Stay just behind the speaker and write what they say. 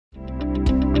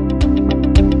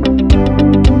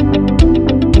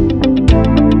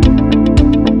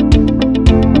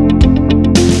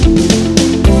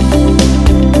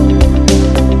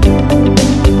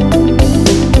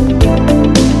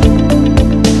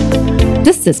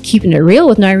This is Keeping It Real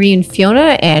with Nyreen,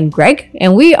 Fiona, and Greg.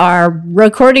 And we are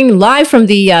recording live from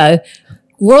the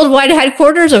worldwide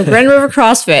headquarters of Grand River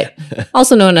CrossFit,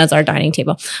 also known as our dining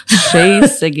table. Chez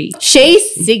Siggy. Chez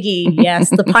Siggy, yes.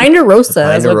 The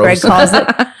Ponderosa is what Greg calls it.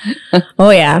 Oh,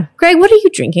 yeah. Greg, what are you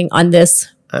drinking on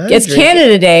this? It's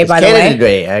Canada Day, by the way. Canada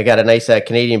Day. I got a nice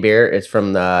Canadian beer. It's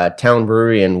from the Town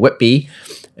Brewery in Whitby.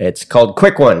 It's called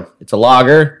Quick One. It's a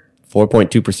lager.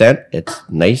 4.2%. It's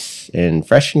nice and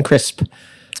fresh and crisp.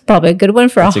 It's probably a good one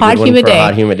for a hot, humid day. A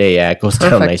hot, humid day. Yeah, it goes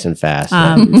down nice and fast.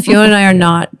 Fiona and I are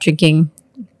not drinking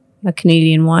a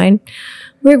Canadian wine.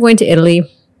 We're going to Italy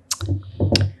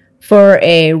for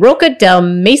a Rocca del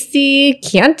Mesi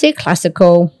Chianti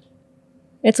Classico.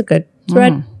 It's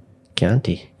red.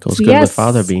 Chianti. Goes good with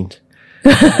fava beans.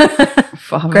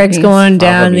 Greg's going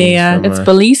down the... it's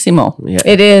Bellissimo. Yeah.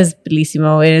 It is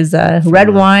Bellissimo. It is red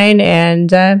wine,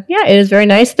 and it is very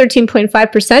nice.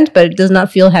 13.5%, but it does not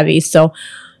feel heavy, so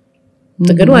it's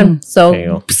a good one.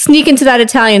 So sneak into that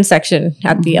Italian section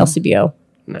at the LCBO.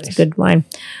 Nice. It's a good wine.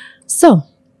 So,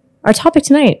 our topic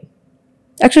tonight,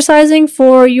 exercising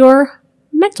for your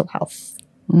mental health.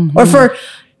 Or for,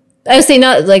 I would say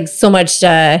not like so much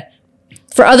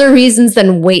for other reasons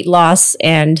than weight loss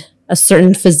and a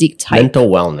certain physique type. Mental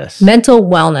wellness. Mental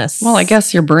wellness. Well, I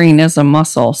guess your brain is a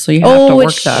muscle, so you have to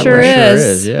work that sure way.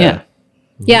 is. Yeah.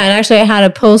 Yeah, and actually I had a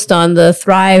post on the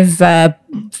Thrive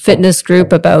fitness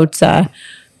group about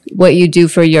what you do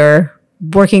for your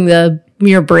working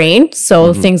your brain.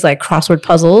 So things like crossword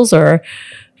puzzles or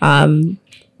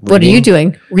what are you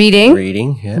doing?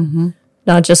 Reading, yeah.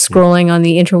 Not just scrolling on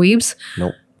the interwebs.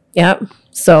 Nope. Yeah.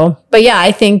 So, but yeah,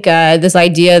 I think this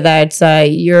idea that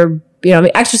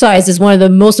exercise is one of the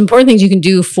most important things you can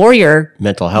do for your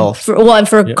mental health. And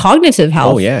for cognitive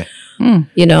health. Oh, yeah.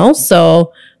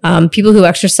 So people who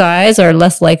exercise are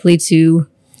less likely to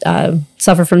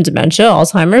suffer from dementia,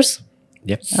 Alzheimer's.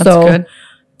 Yep. That's good.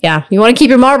 Yeah. You want to keep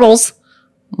your marbles.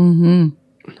 Yep.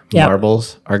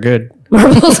 Marbles are good.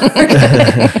 Marbles are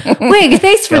good. Wait,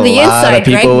 thanks for the insight, A lot of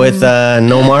people Greg. with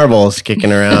no marbles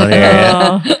kicking around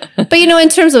here. But in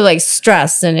terms of like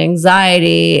stress and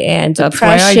anxiety and That's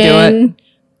depression, why I do it.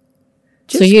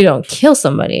 So you don't kill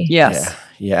somebody. Yes.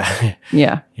 Yeah.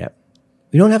 Yeah.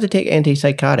 We don't have to take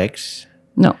antipsychotics.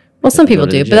 No. Well, some people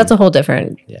to the do, gym. but that's a whole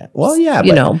different. Yeah. Well, yeah, but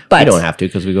we don't have to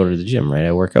because we go to the gym, right?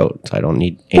 I work out, so I don't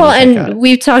need antipsychotics. Well, and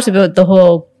we've talked about the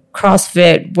whole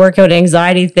CrossFit workout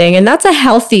anxiety thing, and that's a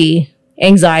healthy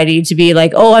anxiety to be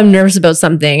like, oh, I'm nervous about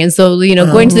something. And so,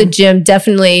 going to the gym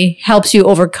definitely helps you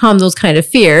overcome those kind of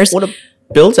fears. Well, it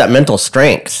builds that mental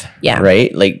strength. Yeah.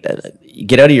 Right? Like,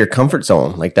 get out of your comfort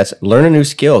zone. Like, learn a new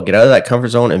skill, get out of that comfort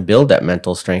zone and build that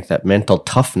mental strength, that mental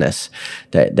toughness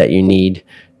that you need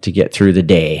to get through the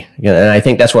day. And I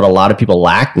think that's what a lot of people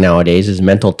lack nowadays is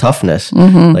mental toughness.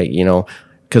 Like,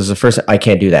 because the first, I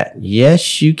can't do that.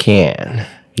 Yes, you can.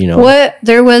 What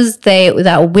there was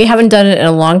that we haven't done it in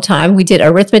a long time. We did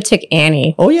Arithmetic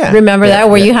Annie. Oh yeah, remember that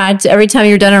where you had to, every time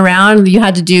you were done a round, you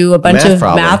had to do a bunch of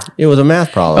math. It was a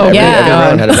math problem. Oh, every yeah.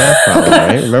 round had a math problem.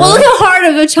 Right? Remember Well, look how hard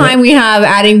of a time we have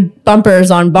adding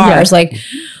bumpers on bars. Yeah.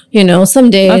 Like,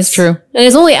 some days That's true. and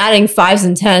it's only adding 5s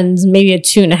and 10s, maybe a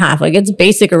 2.5. Like it's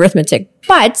basic arithmetic,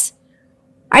 but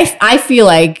I feel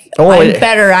like I'm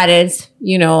better at it,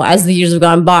 as the years have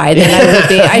gone by than I would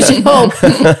be. I should hope.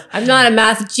 I'm not a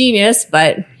math genius,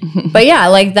 but yeah,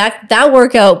 like that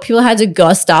workout, people had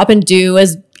to stop and do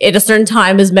at a certain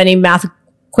time as many math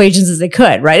equations as they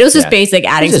could, right? It was just basic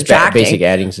adding, subtracting. Basic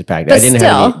adding, subtracting. But I didn't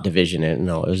have any division in it.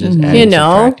 No, it was just adding,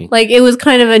 subtracting. Like it was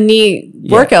kind of a neat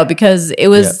workout because it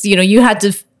was, you had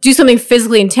to do something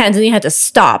physically intense and you had to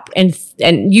stop and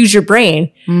use your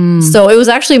brain. So it was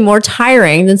actually more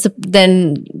tiring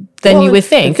than you would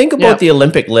think. And think about the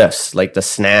Olympic lifts, like the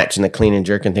snatch and the clean and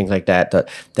jerk and things like that,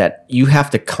 that you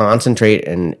have to concentrate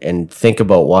and think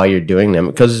about while you're doing them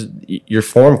because your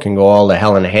form can go all to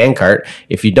hell in a handcart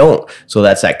if you don't. So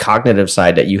that's that cognitive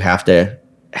side that you have to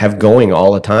have going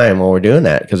all the time while we're doing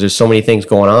that because there's so many things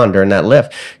going on during that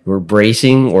lift. We're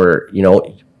bracing or,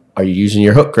 are you using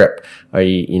your hook grip? Are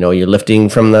you're lifting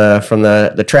from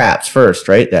the traps first,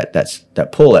 right? That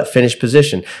pull, that finished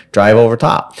position, drive over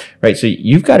top, right? So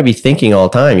you've got to be thinking all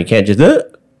the time. You can't just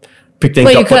pick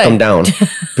things up, put them down.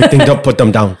 Pick things up, put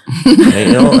them down.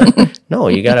 Right? No,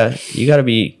 you gotta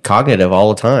be cognitive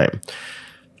all the time.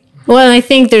 Well, and I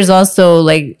think there's also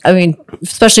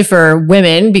especially for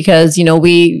women, because,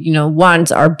 we,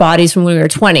 want our bodies from when we were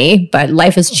 20, but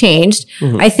life has changed.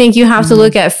 I think you have to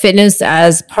look at fitness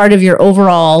as part of your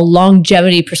overall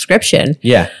longevity prescription.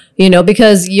 Yeah.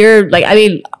 Because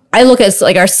I look at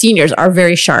our seniors are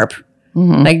very sharp.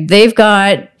 Like they've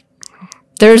got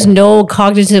there's no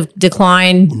cognitive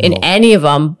decline in any of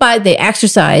them, but they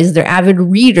exercise, they're avid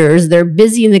readers, they're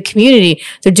busy in the community,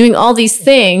 they're doing all these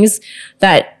things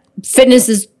that fitness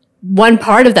is one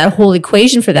part of that whole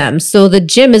equation for them. So the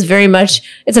gym is very much,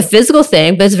 it's a physical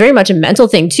thing, but it's very much a mental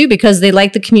thing too, because they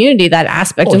like the community, that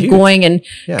aspect of huge. Going and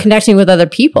connecting with other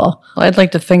people. Well, I'd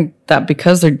like to think that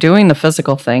because they're doing the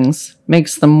physical things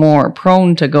makes them more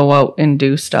prone to go out and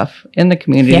do stuff in the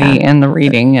community and the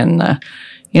reading and the,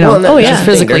 just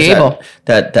physically able.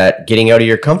 That getting out of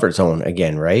your comfort zone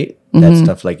again, right? That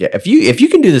stuff like that. If you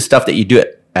can do the stuff that you do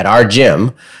at our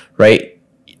gym, right?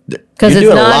 Because it's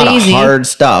doing not a lot easy. of hard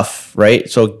stuff, right?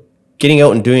 So getting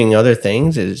out and doing other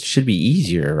things should be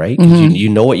easier, right? Because you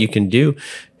know what you can do.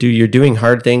 You're doing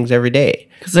hard things every day.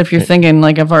 Because if you're thinking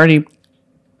like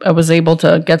I was able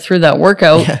to get through that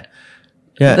workout.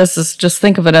 Yeah. This is just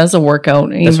think of it as a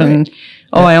workout. Even right.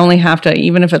 I only have to,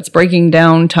 even if it's breaking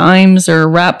down times or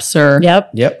reps or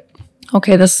Yep.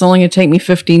 Okay, this is only going to take me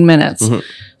 15 minutes.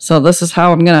 So this is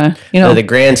how I'm going to, the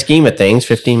grand scheme of things,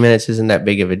 15 minutes isn't that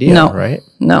big of a deal, right?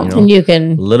 No. And you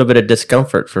can... A little bit of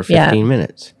discomfort for 15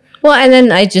 minutes. Well, and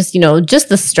then I just, just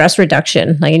the stress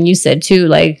reduction, like, and you said too,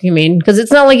 like, because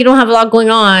it's not like you don't have a lot going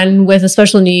on with a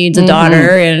special needs, a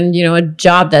daughter, and, a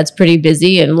job that's pretty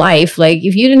busy in life. Like,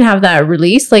 if you didn't have that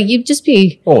release, like, you'd just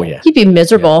be... Oh, yeah. You'd be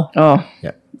miserable. Oh,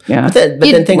 yeah. Yeah. But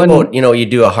then think about, you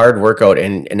do a hard workout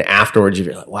and afterwards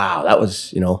you're like, wow, that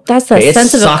was, That's that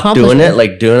sense of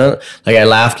accomplishment. doing it. Like I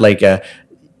laughed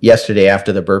yesterday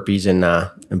after the burpees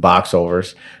and box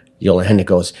overs. Yolanda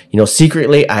goes,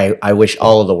 secretly, I wish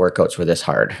all of the workouts were this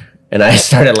hard. And I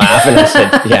started laughing. I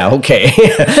said, yeah, okay.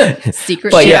 Secretly.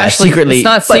 But yeah, secretly. It's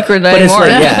not secret anymore. It's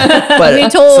like, yeah. But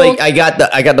it's like, I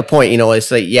got the point,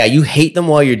 it's like, yeah, you hate them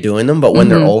while you're doing them, but when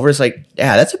they're over, it's like,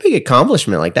 yeah, that's a big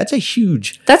accomplishment. Like that's a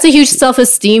huge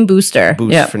self-esteem booster.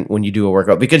 Boost when you do a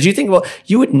workout. Because you think about,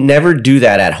 you would never do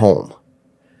that at home.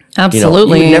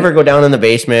 Absolutely. You would never go down in the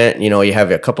basement. You have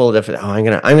a couple of different. I'm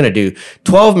gonna do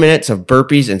 12 minutes of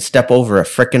burpees and step over a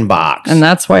frickin' box. And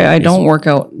that's why I don't work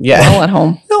out well at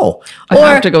home. No, I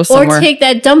have to go somewhere. Or take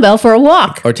that dumbbell for a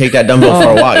walk. Yeah,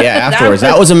 afterwards.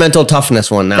 That was a mental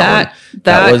toughness one. That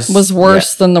was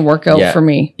worse than the workout for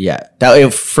me. Yeah,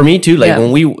 that for me too. Like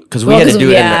when because we had to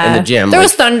do it in the gym. There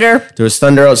was thunder. There was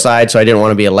thunder outside, so I didn't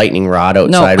want to be a lightning rod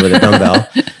outside with a dumbbell.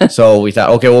 So we thought,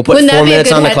 okay, we'll put 4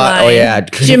 minutes on the clock. Oh yeah,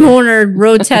 Jim Horner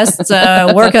road tests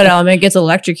workout element gets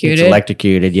electrocuted. It's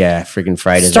electrocuted, yeah. Freaking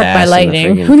fried his Struck ass. By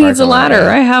lightning. Who needs a ladder?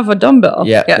 I have a dumbbell.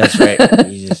 Yeah, that's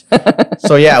right.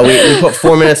 So yeah, we put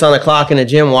 4 minutes on the clock in the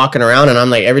gym, walking around, and I'm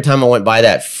like, every time I went by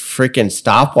that freaking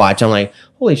stopwatch, I'm like,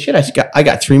 holy shit, I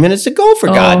got 3 minutes to go for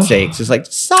God's sakes. It's like,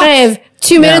 sucks. I have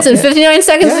 2 minutes and 59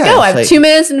 seckons to go. I have 2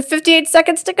 minutes and 58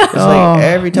 seconds to go. It's like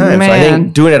every time. Man. So I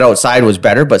think doing it outside was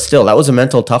better, but still, that was a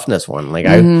mental toughness one. Like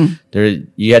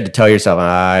you had to tell yourself,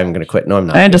 I'm going to quit. No, I'm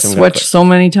not. I had to switch so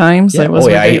many times. Yeah. It was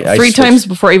I 3 times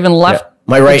before I even left. Yeah.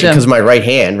 My right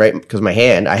hand, because my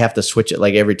hand, I have to switch it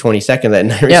like every 20 seconds.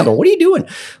 And I was going, what are you doing?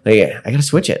 Like, I got to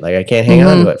switch it. Like, I can't hang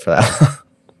on to it for that.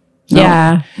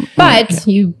 Yeah, but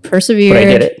you persevered, I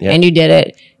did it, and you did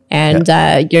it, and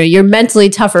you're mentally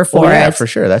tougher for it. Yeah, for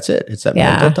sure. That's it. It's that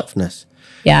mental toughness.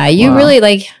 Yeah, you really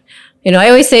I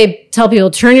always tell people,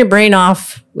 turn your brain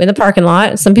off in the parking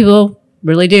lot. Some people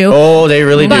really do. Oh, they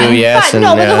really do. Yes,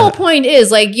 but the whole point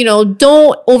is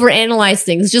don't overanalyze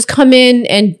things. Just come in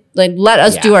and let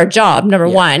us do our job. Number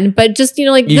one, but just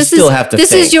this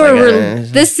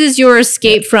is your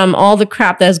escape from all the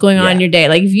crap that is going on in your day.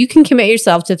 Like if you can commit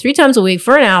yourself to 3 times a week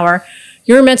for an hour,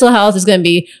 your mental health is going to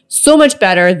be so much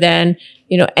better than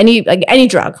any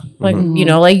drug. Like you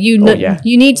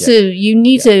need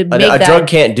to make a drug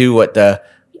can't do what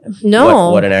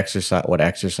what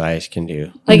exercise can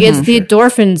do. Like it's the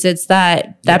endorphins, it's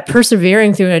that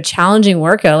persevering through a challenging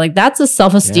workout. Like that's a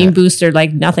self-esteem booster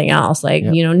like nothing else. Like,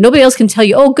 nobody else can tell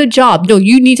you, oh, good job. No,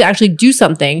 you need to actually do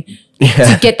something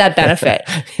to get that benefit.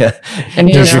 And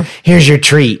here's your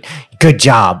treat. Good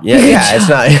job. Yeah. It's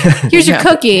not. Here's your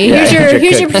cookie.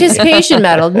 Here's your participation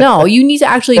medal. No, you need to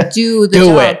actually do the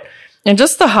job. It. And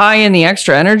just the high and the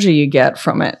extra energy you get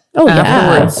from it. Oh,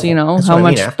 afterwards, how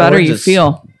much better you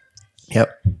feel. Yep.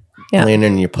 Laying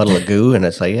in your puddle of goo, and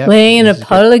it's like, laying in a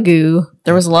puddle of goo.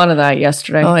 There was a lot of that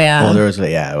yesterday. Oh yeah. Oh, there was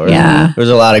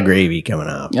a lot of gravy coming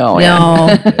up. Oh yeah.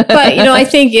 No. But I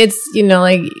think it's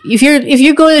like if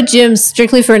you go to the gym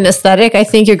strictly for an aesthetic, I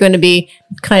think you're going to be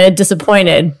kind of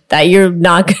disappointed that you're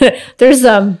not gonna. There's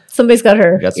somebody's got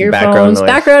her earphones.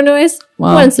 Background noise.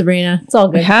 Wow. One Sabrina. It's all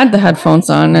good. I had the headphones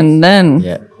on, and then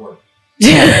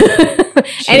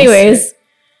Anyways,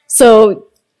 so.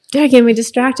 That get me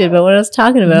distracted by what I was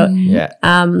talking about. Yeah.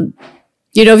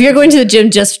 You know, if you're going to the gym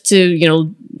just to, you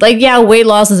know, like, yeah, weight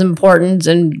loss is important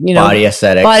and, you know, body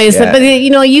aesthetics. But, you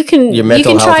know, you can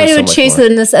try to chase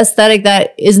this aesthetic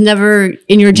that is never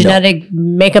in your genetic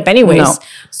makeup anyways.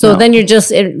 So then you're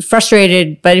just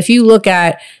frustrated. But if you look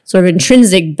at sort of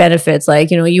intrinsic benefits,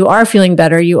 like, you know, you are feeling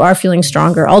better, you are feeling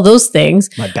stronger, all those things.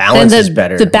 My balance is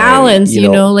better. The balance, you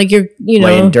know, like you're, you know.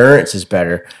 My endurance is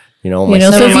better. You know,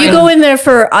 so if you go in there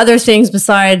for other things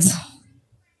besides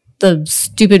the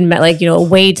stupid, like, you know,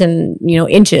 weight and, you know,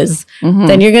 inches,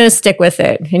 then you're going to stick with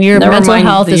it. And your mental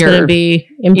health is going to be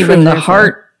improved. Even the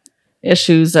heart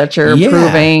issues that you're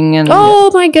improving. And, oh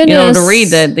my goodness. You know, to read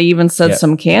that they even said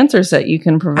some cancers that you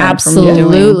can prevent from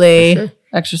doing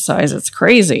exercise. It's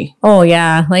crazy. Oh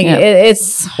yeah. Like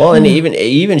it's. Well, and it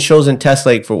even shows in tests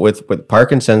like with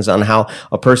Parkinson's on how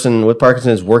a person with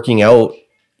Parkinson's working out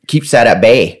keeps that at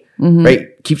bay, right?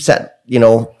 Keeps that, you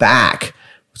know, back.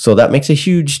 So that makes a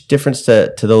huge difference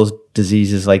to those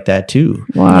diseases like that too.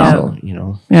 Wow. So, you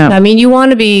know. Yeah. I mean, you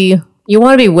want to be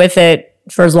with it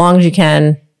for as long as you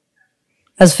can,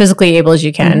 as physically able as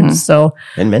you can. So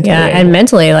and mentally. Yeah, and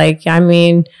mentally, like, I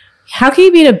mean, how can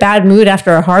you be in a bad mood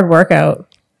after a hard workout?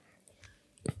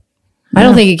 I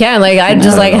don't think you can. Like, I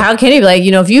just like, how can you be like,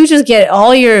 you know, if you just get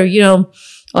all your, you know,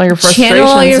 all your frustrations channel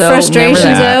all your frustrations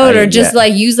out, or just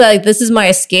like use like, this is my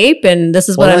escape and this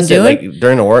is what I'm doing. Like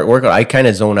during the workout, I kind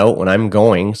of zone out when I'm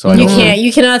going, so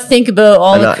you cannot think about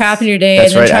all the crap in your day.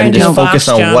 That's and right. I'm just focused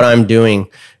on what I'm doing,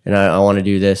 and I want to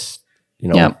do this, you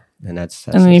know. And that's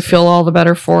and then you feel all the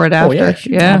better for it after.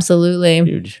 Yeah, absolutely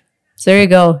huge. So there you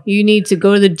go. You need to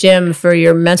go to the gym for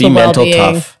your mental well-being.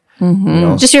 Tough. You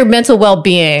know? Just your mental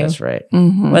well-being. That's right.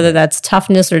 Whether that's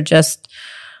toughness or just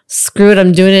screw it,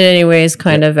 I'm doing it anyways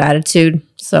kind of attitude.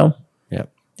 So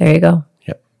there you go.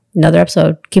 Another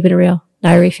episode. Keeping it real.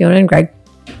 Nairi, Fiona, and Greg.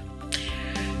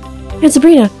 And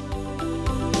Sabrina.